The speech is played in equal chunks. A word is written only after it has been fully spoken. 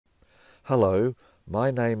Hello,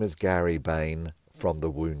 my name is Gary Bain from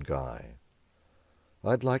The Wound Guy.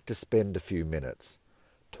 I'd like to spend a few minutes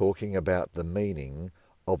talking about the meaning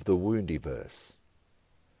of the woundieverse.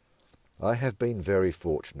 I have been very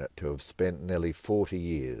fortunate to have spent nearly 40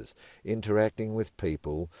 years interacting with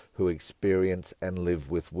people who experience and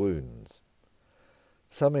live with wounds.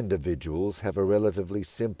 Some individuals have a relatively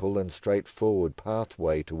simple and straightforward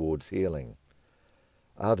pathway towards healing.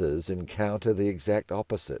 Others encounter the exact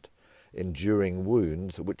opposite, enduring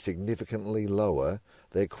wounds which significantly lower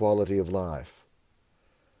their quality of life.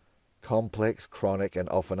 Complex, chronic and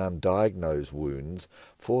often undiagnosed wounds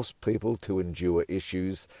force people to endure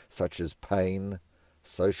issues such as pain,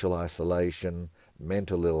 social isolation,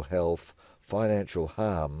 mental ill health, financial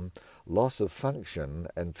harm, loss of function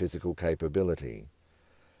and physical capability.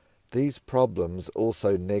 These problems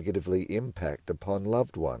also negatively impact upon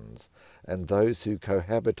loved ones and those who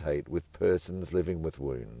cohabitate with persons living with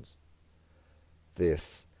wounds.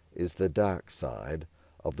 This is the dark side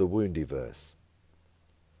of the woundieverse.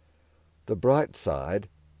 The bright side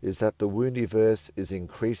is that the woundieverse is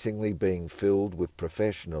increasingly being filled with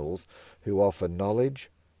professionals who offer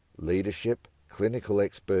knowledge, leadership, clinical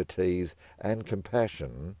expertise and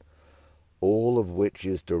compassion, all of which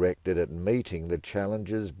is directed at meeting the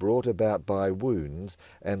challenges brought about by wounds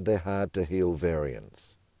and their hard-to-heal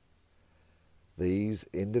variants. These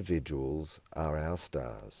individuals are our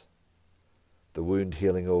stars. The wound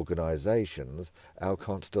healing organisations, our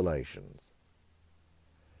constellations.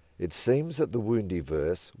 It seems that the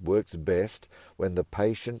woundieverse works best when the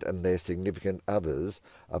patient and their significant others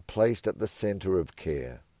are placed at the centre of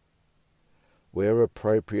care. Where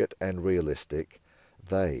appropriate and realistic,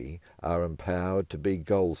 they are empowered to be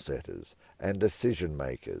goal setters and decision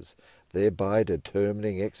makers, thereby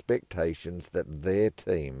determining expectations that their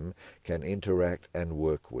team can interact and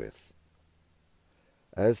work with.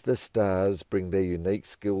 As the stars bring their unique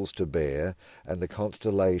skills to bear and the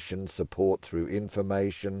constellations support through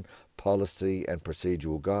information, policy and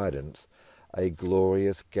procedural guidance, a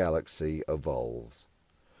glorious galaxy evolves.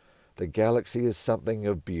 The galaxy is something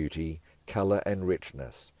of beauty, colour and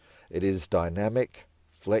richness. It is dynamic,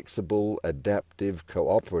 flexible, adaptive,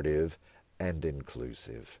 cooperative and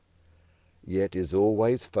inclusive, yet is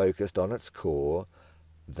always focused on its core,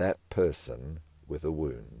 that person with a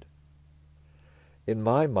wound. In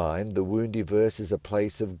my mind, the woundieverse is a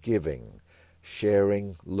place of giving,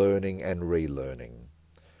 sharing, learning and relearning.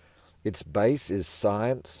 Its base is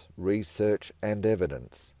science, research and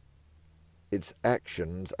evidence. Its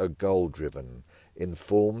actions are goal-driven,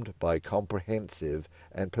 informed by comprehensive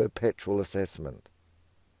and perpetual assessment.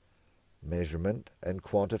 Measurement and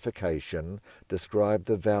quantification describe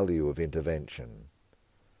the value of intervention.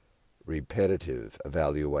 Repetitive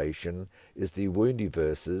evaluation is the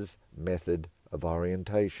woundieverse's method of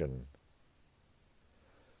orientation.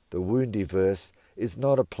 The woundieverse is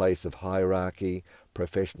not a place of hierarchy,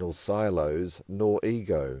 professional silos, nor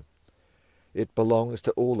ego. It belongs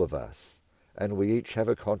to all of us, and we each have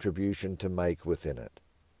a contribution to make within it.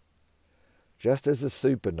 Just as a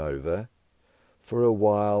supernova, for a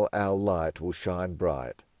while our light will shine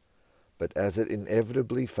bright, but as it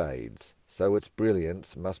inevitably fades, so its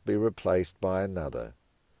brilliance must be replaced by another.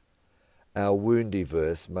 Our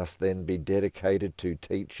woundieverse must then be dedicated to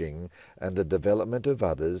teaching and the development of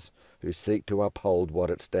others who seek to uphold what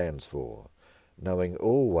it stands for, knowing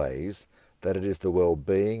always that it is the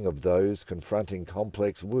well-being of those confronting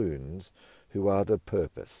complex wounds who are the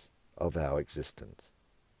purpose of our existence.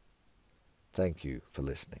 Thank you for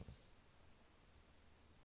listening.